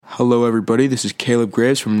Hello, everybody. This is Caleb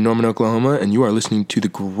Graves from Norman, Oklahoma, and you are listening to the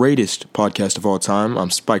greatest podcast of all time.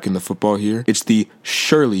 I'm spiking the football here. It's the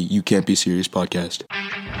Surely You Can't Be Serious podcast.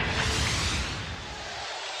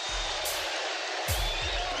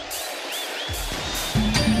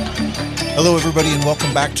 Hello, everybody, and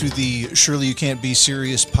welcome back to the Surely You Can't Be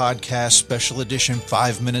Serious podcast, special edition,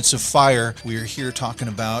 5 Minutes of Fire. We are here talking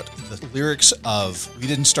about the lyrics of We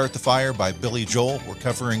Didn't Start the Fire by Billy Joel. We're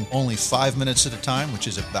covering only 5 minutes at a time, which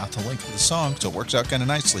is about the length of the song, so it works out kind of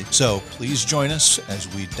nicely. So please join us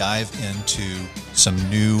as we dive into some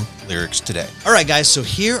new lyrics today. All right, guys, so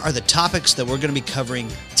here are the topics that we're going to be covering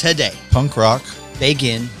today. Punk rock.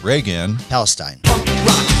 Reagan. Palestine. Punk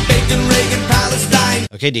rock. Reagan, Palestine.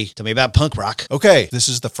 Okay, D, tell me about punk rock. Okay, this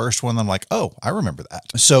is the first one I'm like, oh, I remember that.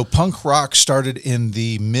 So punk rock started in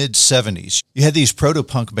the mid-'70s. You had these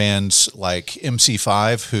proto-punk bands like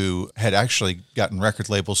MC5 who had actually gotten record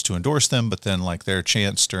labels to endorse them, but then like their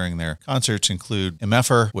chants during their concerts include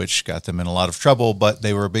MFR, which got them in a lot of trouble, but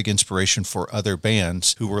they were a big inspiration for other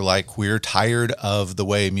bands who were like, we're tired of the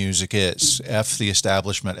way music is. F the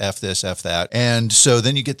establishment, F this, F that. And so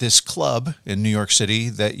then you get this club in New York City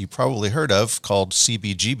that you probably heard of called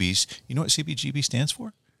CBGB's. You know what CBGB stands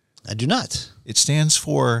for? I do not. It stands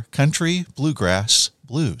for Country Bluegrass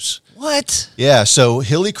Blues. What? Yeah, so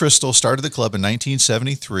Hilly Crystal started the club in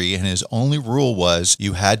 1973, and his only rule was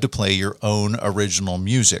you had to play your own original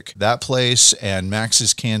music. That place and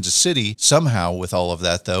Max's Kansas City, somehow with all of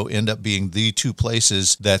that, though, end up being the two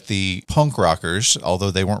places that the punk rockers, although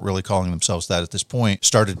they weren't really calling themselves that at this point,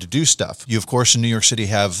 started to do stuff. You, of course, in New York City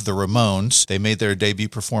have the Ramones. They made their debut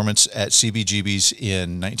performance at CBGB's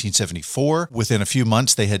in 1974. Within a few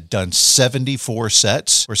months, they had done 74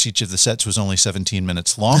 sets. Of course, each of the sets was only 17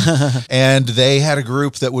 minutes long. And they had a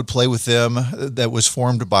group that would play with them that was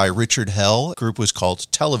formed by Richard Hell. The group was called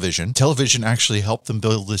Television. Television actually helped them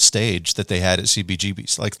build the stage that they had at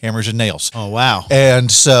CBGB's, like Hammers and Nails. Oh, wow. And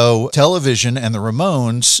so Television and the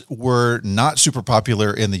Ramones were not super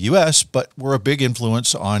popular in the U.S., but were a big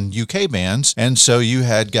influence on UK bands. And so you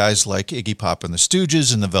had guys like Iggy Pop and the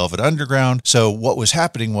Stooges and the Velvet Underground. So what was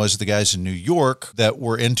happening was the guys in New York that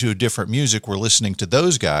were into different music were listening to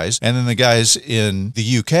those guys. And then the guys in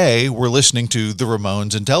the UK were listening to the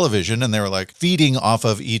Ramones and Television, and they were like feeding off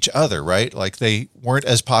of each other, right? Like they weren't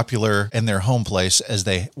as popular in their home place as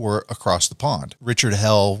they were across the pond. Richard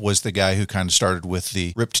Hell was the guy who kind of started with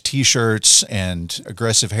the ripped t-shirts and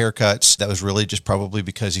aggressive haircuts. That was really just probably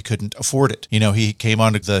because he couldn't afford it. You know, he came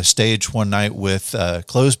onto the stage one night with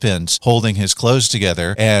clothespins holding his clothes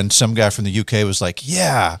together, and some guy from the UK was like,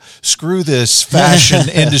 yeah, screw this fashion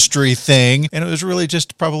industry thing. And it was really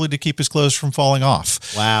just probably to keep his clothes from falling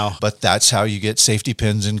off. Wow. But that's how you get safety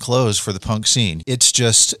pins in clothes for the punk scene. It's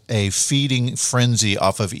just a feeding frenzy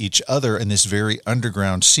off of each other in this very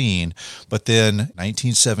underground scene. But then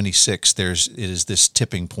 1976, it is this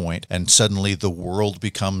tipping point, and suddenly the world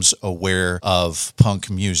becomes aware of punk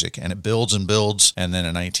music, and it builds and builds. And then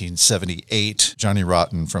in 1978, Johnny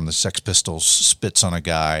Rotten from the Sex Pistols spits on a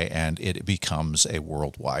guy, and it becomes a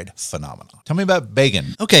worldwide phenomenon. Tell me about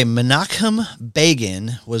Reagan. Okay, Menachem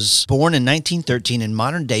Begin was born in 1913 in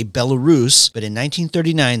modern-day Belarus, but in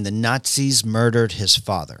 1939, the Nazis murdered his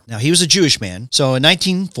father. Now, he was a Jewish man, so in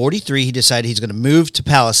 1943, he decided he's going to move to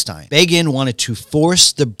Palestine. Begin wanted to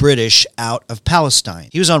force the British out of Palestine.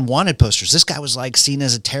 He was on wanted posters. This guy was like seen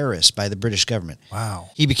as a terrorist by the British government. Wow.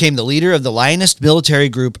 He became the leader of the Zionist military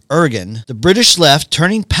group Reagan. The British left,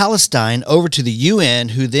 turning Palestine over to the UN,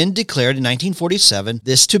 who then declared in 1947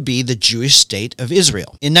 this to be the Jewish state of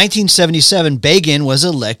Israel. In 1977, Begin was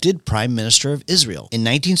elected Prime Minister of Israel. In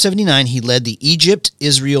 1979, he led the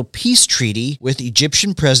Egypt-Israel peace treaty with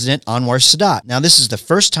Egyptian President Anwar Sadat. Now, this is the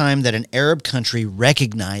first time that an Arab country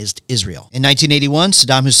recognized Israel. In 1981,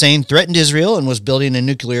 Saddam Hussein threatened Israel and was building a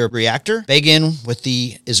nuclear reactor. Begin, with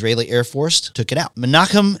the Israeli Air Force, took it out.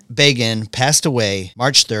 Menachem Begin passed away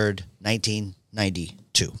March 3rd,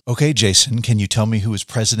 1992. Okay, Jason, can you tell me who was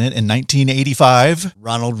president in 1985?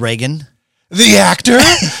 Ronald Reagan. The actor?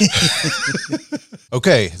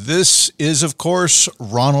 Okay, this is, of course,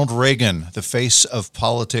 Ronald Reagan, the face of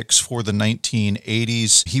politics for the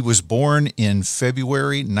 1980s. He was born in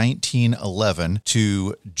February 1911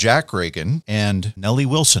 to Jack Reagan and Nellie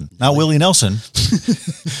Wilson. Not Willie Nelson.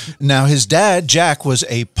 Now, his dad, Jack, was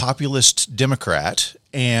a populist Democrat.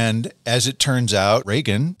 And as it turns out,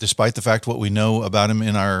 Reagan, despite the fact what we know about him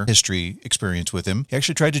in our history experience with him, he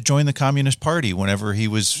actually tried to join the Communist Party whenever he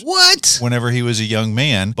was a young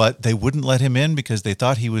man, but they wouldn't let him in because they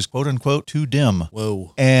thought he was, quote unquote, too dim.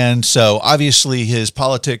 Whoa. And so obviously his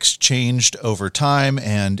politics changed over time.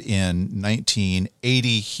 And in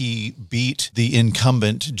 1980, he beat the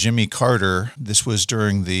incumbent Jimmy Carter. This was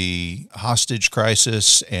during the hostage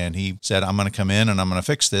crisis. And he said, I'm going to come in and I'm going to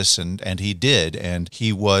fix this. And he did. And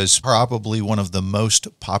he was probably one of the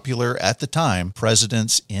most popular at the time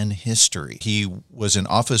presidents in history. He was in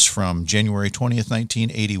office from January 20th,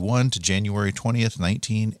 1981 to January 20th,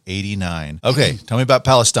 1989. Okay, tell me about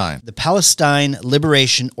Palestine. The Palestine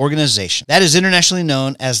Liberation Organization. That is internationally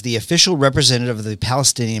known as the official representative of the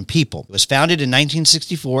Palestinian people. It was founded in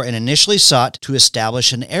 1964 and initially sought to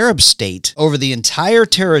establish an Arab state over the entire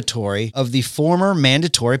territory of the former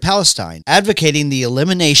mandatory Palestine, advocating the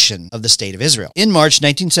elimination of the State of Israel. In March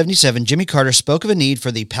 1977, Jimmy Carter spoke of a need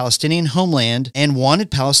for the Palestinian homeland and wanted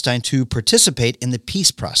Palestine to participate in the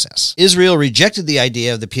peace process. Israel rejected the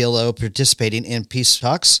idea of the PLO participating in peace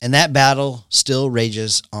talks, and that battle still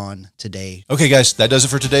rages on today. Okay, guys, that does it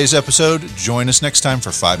for today's episode. Join us next time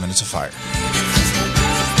for 5 Minutes of Fire.